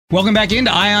Welcome back into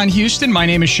Eye on Houston. My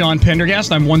name is Sean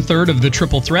Pendergast. I'm one-third of the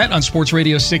Triple Threat on Sports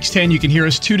Radio 610. You can hear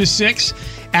us 2 to 6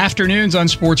 afternoons on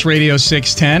Sports Radio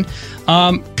 610.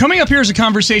 Coming up here is a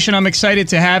conversation I'm excited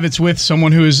to have. It's with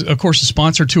someone who is, of course, a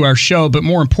sponsor to our show, but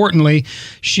more importantly,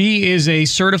 she is a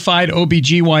certified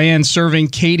OBGYN serving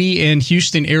Katy and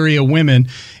Houston area women.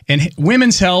 And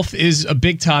women's health is a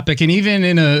big topic. And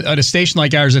even at a station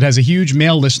like ours that has a huge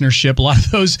male listenership, a lot of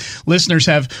those listeners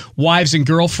have wives and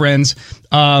girlfriends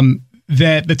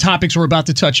that the topics we're about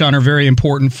to touch on are very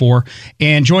important for.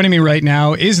 And joining me right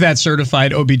now is that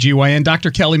certified OBGYN,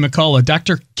 Dr. Kelly McCullagh.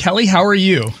 Dr. Kelly, how are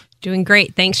you? Doing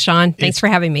great. Thanks, Sean. Thanks for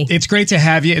having me. It's great to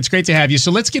have you. It's great to have you. So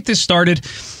let's get this started.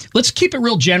 Let's keep it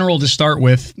real general to start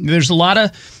with. We have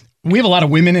a lot of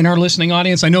women in our listening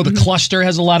audience. I know the cluster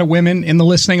has a lot of women in the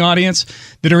listening audience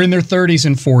that are in their 30s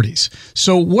and 40s.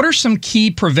 So what are some key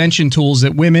prevention tools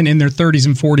that women in their 30s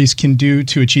and 40s can do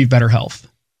to achieve better health?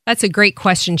 That's a great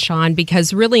question, Sean,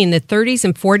 because really in the 30s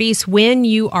and 40s, when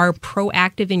you are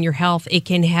proactive in your health, it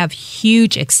can have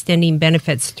huge extending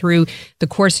benefits through the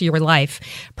course of your life.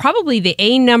 Probably the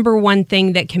number one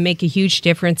thing that can make a huge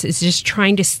difference is just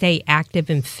trying to stay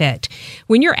active and fit.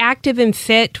 When you're active and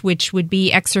fit, which would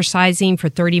be exercising for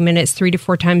 30 minutes, 3 to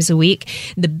 4 times a week,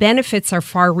 the benefits are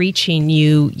far-reaching.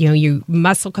 Your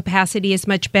muscle capacity is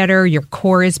much better, your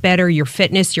core is better, your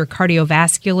fitness, your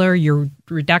cardiovascular, your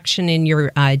reduction in your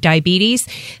diabetes.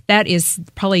 That is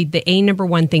probably the number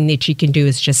one thing that you can do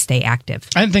is just stay active.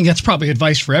 I think that's probably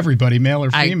advice for everybody, male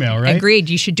or female, right? Agreed.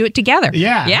 You should do it together.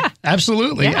 Yeah.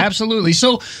 Absolutely. Yeah. Absolutely.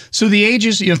 So the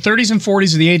ages, 30s and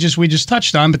 40s are the ages we just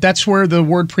touched on, but that's where the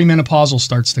word premenopausal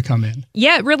starts to come in.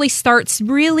 Yeah, it really starts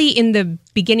in the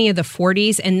beginning of the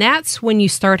 40s, and that's when you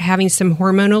start having some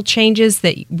hormonal changes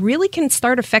that really can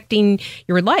start affecting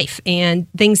your life and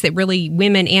things that really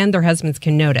women and their husbands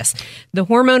can notice. The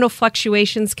hormonal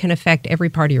fluctuations can affect every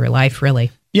part of your life,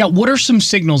 really. Yeah, what are some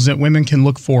signals that women can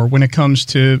look for when it comes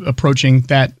to approaching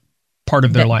that part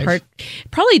of their life?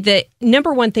 Probably the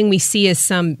number one thing we see is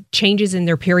some changes in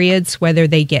their periods, whether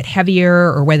they get heavier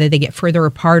or whether they get further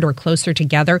apart or closer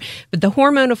together. But the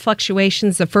hormonal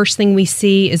fluctuations, the first thing we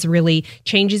see is really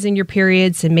changes in your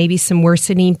periods and maybe some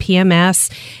worsening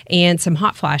PMS and some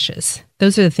hot flashes.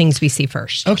 Those are the things we see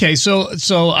first. Okay, so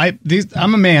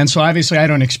I'm a man, so obviously I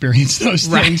don't experience those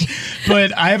things.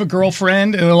 But I have a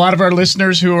girlfriend, and a lot of our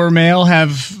listeners who are male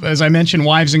have, as I mentioned,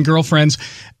 wives and girlfriends.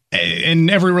 And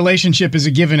every relationship is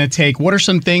a give and a take. What are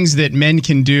some things that men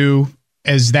can do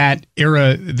as that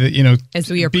era, as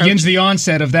we begins the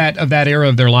onset of that era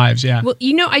of their lives? Yeah. Well,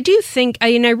 I do think,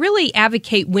 I really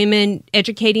advocate women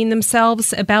educating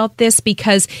themselves about this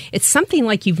because it's something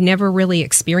like you've never really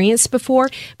experienced before.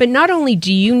 But not only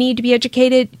do you need to be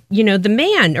educated, the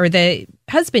man or the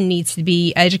husband needs to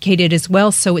be educated as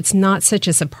well, so it's not such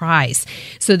a surprise.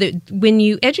 So that when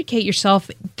you educate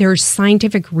yourself, there's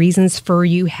scientific reasons for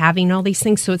you having all these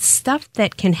things. So it's stuff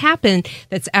that can happen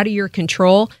that's out of your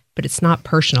control, but it's not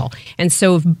personal. And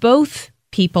so if both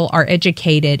people are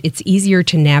educated, it's easier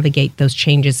to navigate those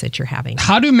changes that you're having.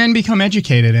 How do men become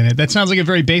educated in it? That sounds like a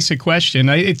very basic question.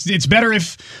 It's better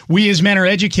if we as men are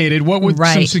educated. What would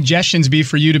some suggestions be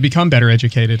for you to become better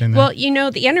educated in that?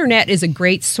 Well, the internet is a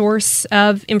great source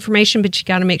of information, but you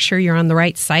got to make sure you're on the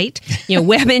right site.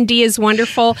 WebMD is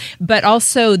wonderful, but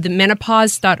also the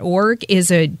menopause.org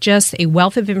is just a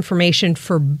wealth of information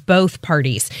for both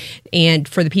parties and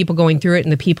for the people going through it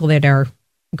and the people that are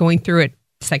going through it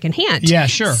secondhand. Yeah,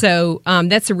 sure. So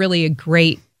that's a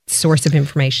great source of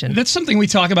information. That's something we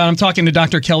talk about. I'm talking to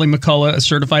Dr. Kelly McCullagh, a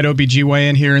certified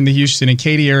OBGYN here in the Houston and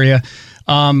Katy area.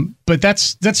 But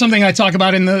that's something I talk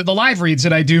about in the live reads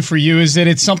that I do for you, is that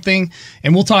it's something,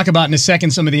 and we'll talk about in a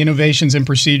second some of the innovations and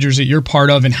procedures that you're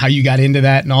part of and how you got into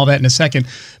that and all that in a second.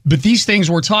 But these things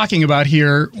we're talking about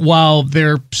here, while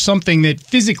they're something that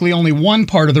physically only one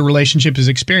part of the relationship is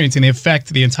experiencing, they affect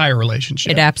the entire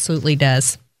relationship. It absolutely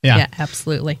does. Yeah,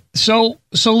 absolutely. So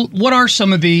what are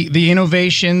some of the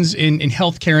innovations in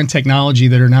healthcare and technology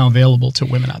that are now available to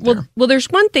women out there? Well, there's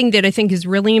one thing that I think is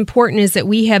really important is that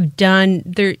we have done,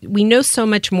 we know so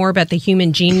much more about the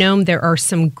human genome. There are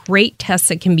some great tests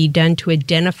that can be done to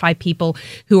identify people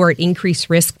who are at increased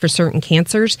risk for certain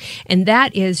cancers. And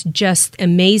that is just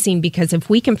amazing because if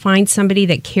we can find somebody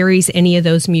that carries any of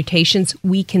those mutations,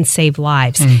 we can save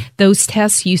lives. Those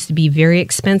tests used to be very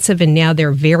expensive and now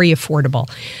they're very affordable.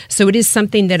 So it is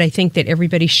something that I think that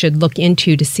everybody should look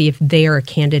into to see if they are a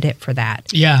candidate for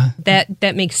that. Yeah.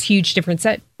 That makes huge difference.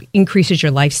 That increases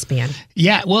your lifespan.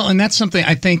 Yeah, well, and that's something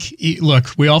I think, look,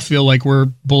 we all feel like we're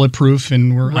bulletproof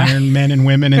and we're Iron Men and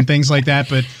women and things like that,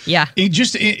 but yeah,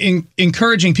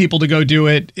 encouraging people to go do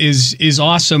it is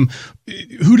awesome.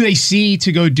 who do they see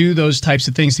to go do those types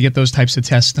of things, to get those types of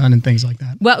tests done and things like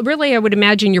that? Well, really, I would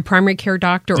imagine your primary care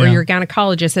doctor or your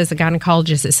gynecologist. As a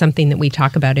gynecologist, is something that we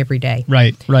talk about every day.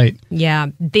 Right. Yeah.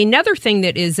 Another thing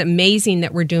that is amazing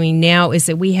that we're doing now is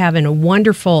that we have a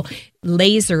wonderful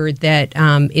laser that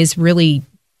is really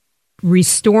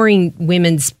restoring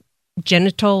women's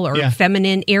genital or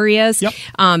feminine areas,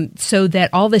 so that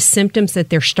all the symptoms that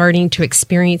they're starting to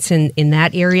experience in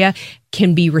that area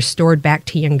can be restored back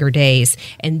to younger days.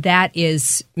 And that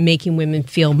is making women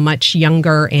feel much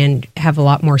younger and have a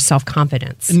lot more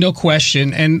self-confidence. No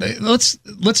question. And let's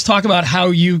talk about how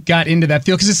you got into that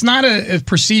field, because it's not a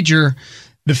procedure.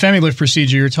 The FemiLift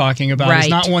procedure you're talking about is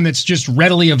not one that's just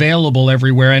readily available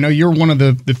everywhere. I know you're one of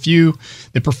the few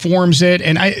that performs it.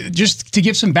 And just to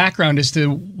give some background as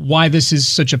to why this is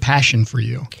such a passion for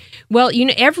you. Well,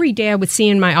 every day I would see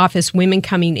in my office women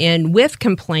coming in with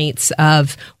complaints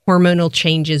of hormonal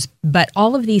changes, but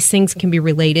all of these things can be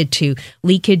related to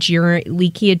leakage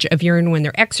of urine when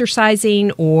they're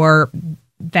exercising, or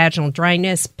vaginal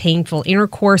dryness, painful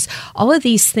intercourse. All of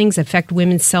these things affect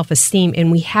women's self-esteem, and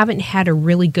we haven't had a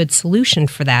really good solution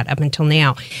for that up until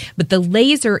now. But the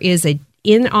laser is a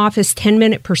in-office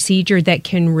 10-minute procedure that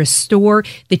can restore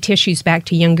the tissues back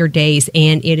to younger days,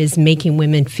 and it is making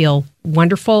women feel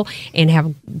wonderful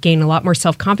and gain a lot more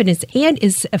self-confidence, and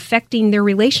is affecting their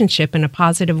relationship in a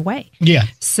positive way. Yeah.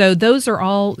 So those are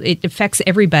all, it affects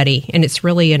everybody, and it's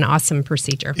really an awesome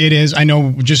procedure. It is. I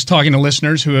know, just talking to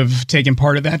listeners who have taken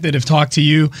part of that have talked to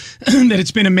you, that it's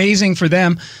been amazing for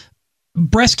them.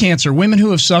 Breast cancer, women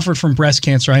who have suffered from breast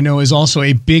cancer, I know is also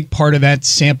a big part of that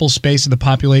sample space of the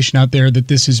population out there that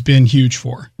this has been huge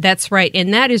for. That's right.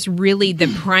 And that is really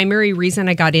the primary reason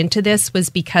I got into this, was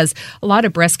because a lot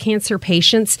of breast cancer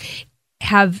patients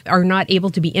are not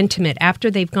able to be intimate after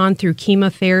they've gone through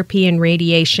chemotherapy and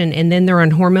radiation, and then they're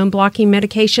on hormone blocking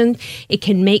medication. It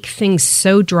can make things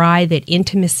so dry that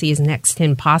intimacy is next to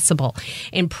impossible.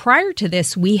 And prior to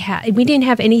this, we didn't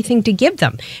have anything to give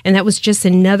them, and that was just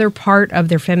another part of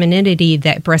their femininity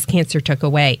that breast cancer took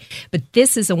away. But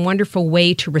this is a wonderful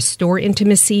way to restore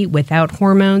intimacy without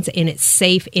hormones, and it's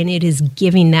safe, and it is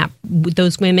giving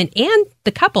those women and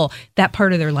the couple that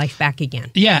part of their life back again.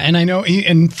 Yeah, and I know,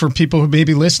 and for people who may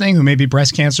be listening, who may be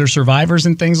breast cancer survivors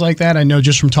and things like that, I know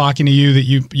just from talking to you that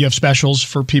you have specials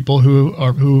for people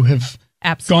who have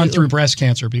gone through breast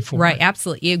cancer before. Right,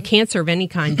 absolutely. Cancer of any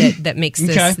kind that makes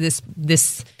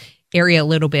this area a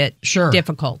little bit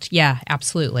difficult. Yeah,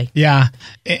 absolutely. Yeah,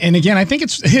 and again, I think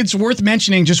it's worth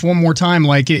mentioning just one more time.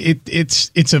 Like it's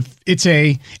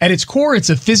a at its core, it's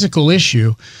a physical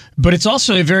issue, but it's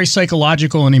also a very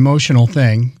psychological and emotional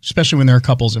thing, especially when there are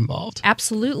couples involved.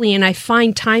 Absolutely, and I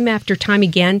find time after time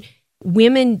again,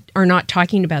 women are not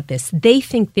talking about this. They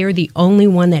think they're the only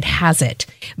one that has it.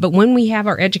 But when we have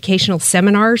our educational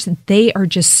seminars, they are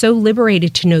just so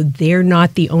liberated to know they're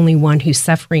not the only one who's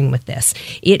suffering with this.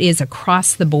 It is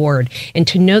across the board. And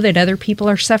to know that other people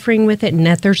are suffering with it and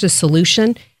that there's a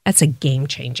solution, that's a game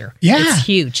changer. Yeah. It's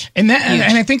huge. And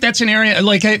I think that's an area,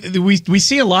 like we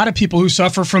see a lot of people who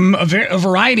suffer from a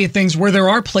variety of things where there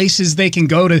are places they can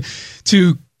go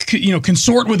to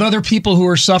consort with other people who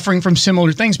are suffering from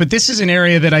similar things. But this is an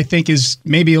area that I think is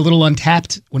maybe a little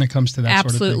untapped when it comes to that sort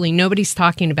of thing. Absolutely. Nobody's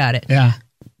talking about it. Yeah.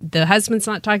 The husband's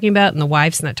not talking about it and the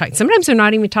wife's not talking. Sometimes they're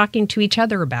not even talking to each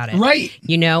other about it. Right.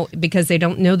 Because they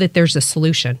don't know that there's a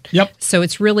solution. Yep. So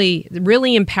it's really,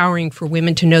 really empowering for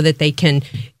women to know that they can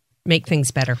make things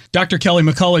better. Dr. Kelly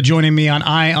McCullagh joining me on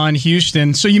Eye on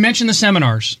Houston. So you mentioned the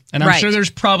seminars, and I'm sure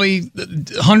there's probably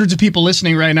hundreds of people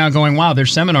listening right now going, wow,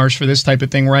 there's seminars for this type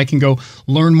of thing where I can go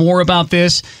learn more about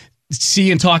this,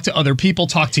 see and talk to other people,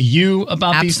 talk to you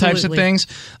about these types of things.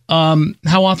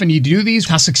 How often do you do these?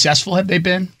 How successful have they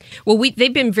been? Well,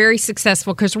 they've been very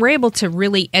successful because we're able to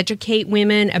really educate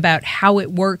women about how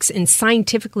it works and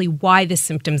scientifically why the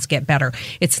symptoms get better.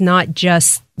 It's not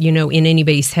just, in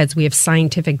anybody's heads. We have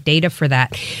scientific data for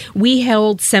that. We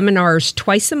held seminars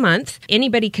twice a month.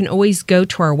 Anybody can always go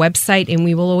to our website, and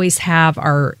we will always have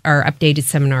our updated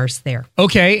seminars there.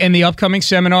 Okay, and the upcoming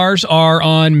seminars are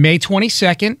on May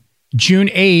 22nd, June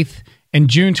 8th, and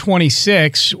June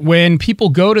 26th. When people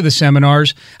go to the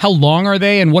seminars, how long are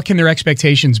they, and what can their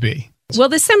expectations be? Well,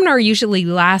 the seminar usually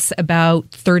lasts about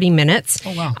 30 minutes.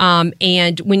 Oh, wow.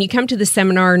 And when you come to the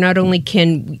seminar, not only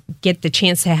can we get the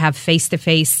chance to have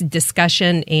face-to-face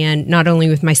discussion, and not only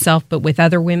with myself, but with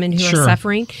other women who are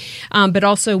suffering, but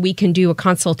also we can do a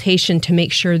consultation to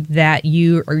make sure that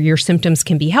you or your symptoms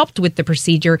can be helped with the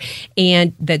procedure,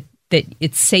 and that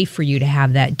it's safe for you to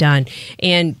have that done.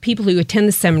 And people who attend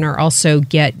the seminar also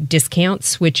get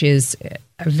discounts, which is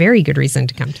a very good reason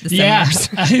to come to the seminars.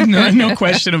 Yeah, no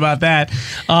question about that.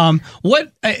 I'm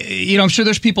sure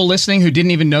there's people listening who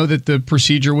didn't even know that the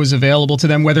procedure was available to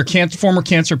them, whether former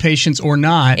cancer patients or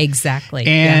not. Exactly.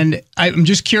 And I'm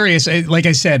just curious, like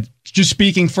I said, just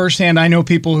speaking firsthand, I know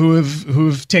people who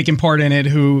have taken part in it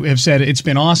who have said it's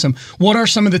been awesome. What are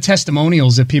some of the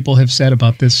testimonials that people have said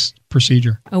about this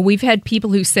procedure? We've had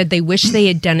people who said they wish they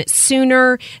had done it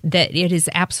sooner, that it has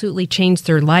absolutely changed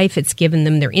their life. It's given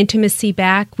them their intimacy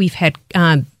back. We've had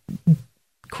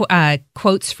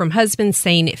quotes from husbands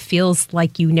saying it feels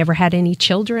like you never had any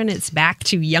children. It's back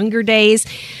to younger days.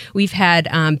 We've had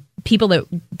people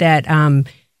that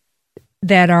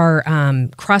are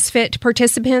CrossFit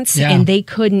participants, and they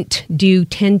couldn't do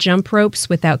 10 jump ropes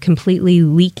without completely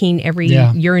leaking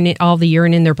all the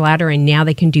urine in their bladder, and now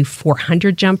they can do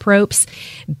 400 jump ropes.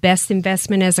 Best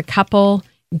investment as a couple.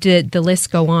 The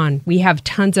list go on. We have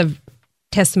tons of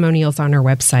testimonials on our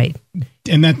website.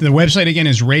 And that the website again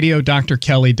is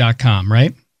radiodrkelly.com,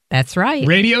 right? That's right.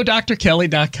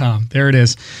 radiodrkelly.com. There it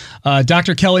is.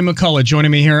 Dr. Kelly McCullagh joining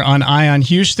me here on Eye on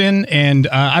Houston. And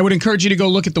I would encourage you to go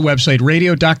look at the website,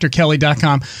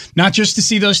 radiodrkelly.com, not just to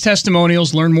see those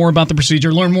testimonials, learn more about the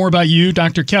procedure, learn more about you,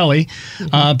 Dr. Kelly,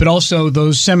 but also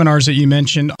those seminars that you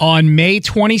mentioned on May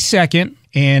 22nd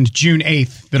and June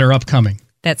 8th that are upcoming.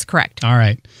 That's correct. All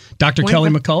right. Dr. Kelly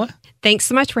McCullagh? Thanks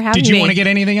so much for having me. Did you want to get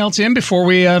anything else in before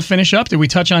we finish up? Did we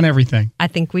touch on everything? I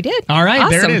think we did. All right, awesome.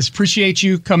 There it is. Appreciate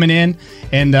you coming in,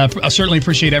 and I certainly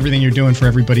appreciate everything you're doing for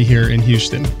everybody here in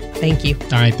Houston. Thank you.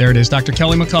 All right, there it is. Dr.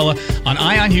 Kelly McCullagh on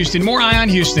Eye on Houston. More Eye on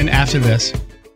Houston after this.